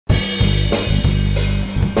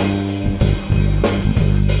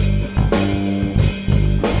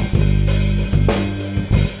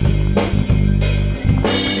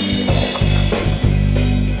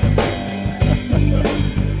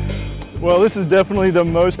Well, this is definitely the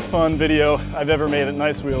most fun video I've ever made at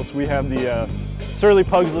Nice Wheels. We have the Surly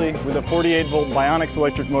Pugsley with a 48-volt BionX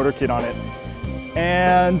electric motor kit on it.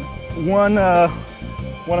 And one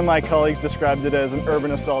of my colleagues described it as an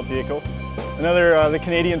urban assault vehicle. Another, the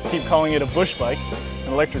Canadians keep calling it a bush bike,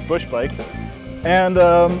 an electric bush bike. And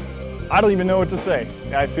I don't even know what to say.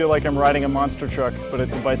 I feel like I'm riding a monster truck, but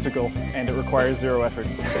it's a bicycle and it requires zero effort.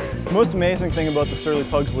 The most amazing thing about the Surly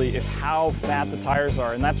Pugsley is how fat the tires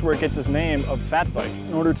are, and that's where it gets its name of fat bike.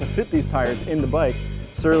 In order to fit these tires in the bike,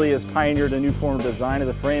 Surly has pioneered a new form of design of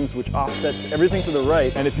the frames which offsets everything to the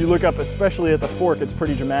right. And if you look up, especially at the fork, it's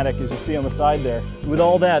pretty dramatic, as you see on the side there. With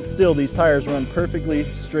all that, still these tires run perfectly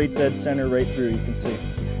straight dead center right through, you can see.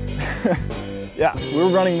 Yeah, we're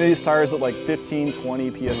running these tires at like 15, 20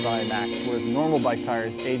 PSI max, whereas normal bike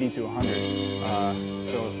tires 80 to 100.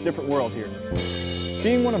 So different world here.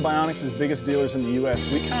 Being one of BionX's biggest dealers in the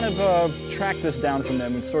US, we kind of tracked this down from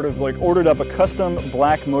them. We sort of like ordered up a custom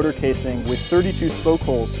black motor casing with 32 spoke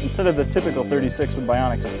holes instead of the typical 36 with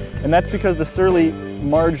BionX. And that's because the Surly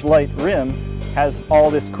Marge Lite rim has all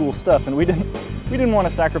this cool stuff, and we didn't want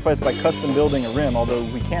to sacrifice by custom building a rim, although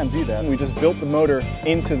we can do that. And we just built the motor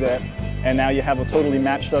into that, and now you have a totally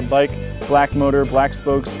matched up bike. Black motor, black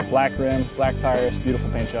spokes, black rim, black tires, beautiful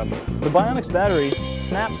paint job. The BionX battery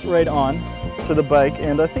snaps right on to the bike,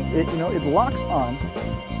 and I think it locks on.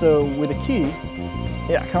 So with a key,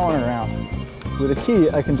 yeah, come on around. With a key,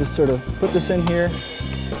 I can just sort of put this in here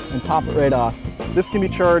and pop it right off. This can be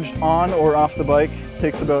charged on or off the bike. It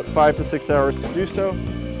takes about 5 to 6 hours to do so,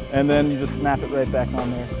 and then you just snap it right back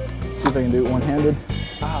on there. See if I can do it one-handed.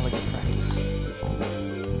 Ah, look at practice.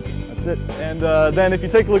 That's it. And then if you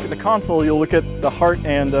take a look at the console, you'll look at the heart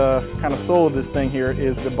and kind of soul of this thing here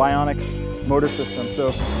is the BionX motor system.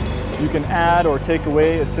 So you can add or take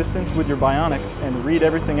away assistance with your BionX and read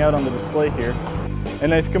everything out on the display here.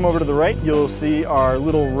 And then if you come over to the right, you'll see our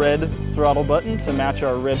little red throttle button to match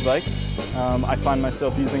our red bike. I find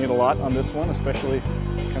myself using it a lot on this one, especially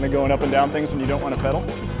kind of going up and down things when you don't want to pedal.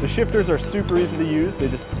 The shifters are super easy to use. They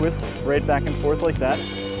just twist right back and forth like that.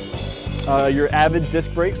 Your Avid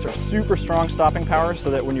disc brakes are super strong stopping power, so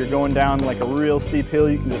that when you're going down like a real steep hill,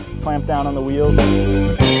 you can just clamp down on the wheels.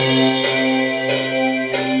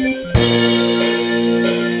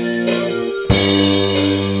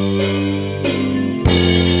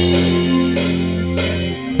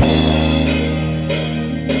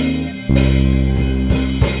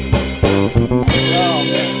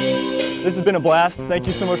 This has been a blast. Thank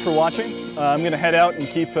you so much for watching. I'm going to head out and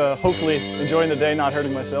keep hopefully enjoying the day, not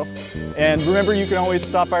hurting myself. And remember, you can always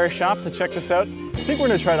stop by our shop to check this out. I think we're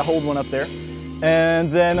going to try to hold one up there.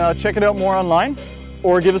 And then check it out more online,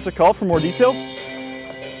 or give us a call for more details.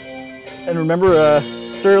 And remember,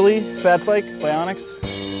 Surly Fat Bike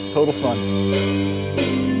BionX, total fun.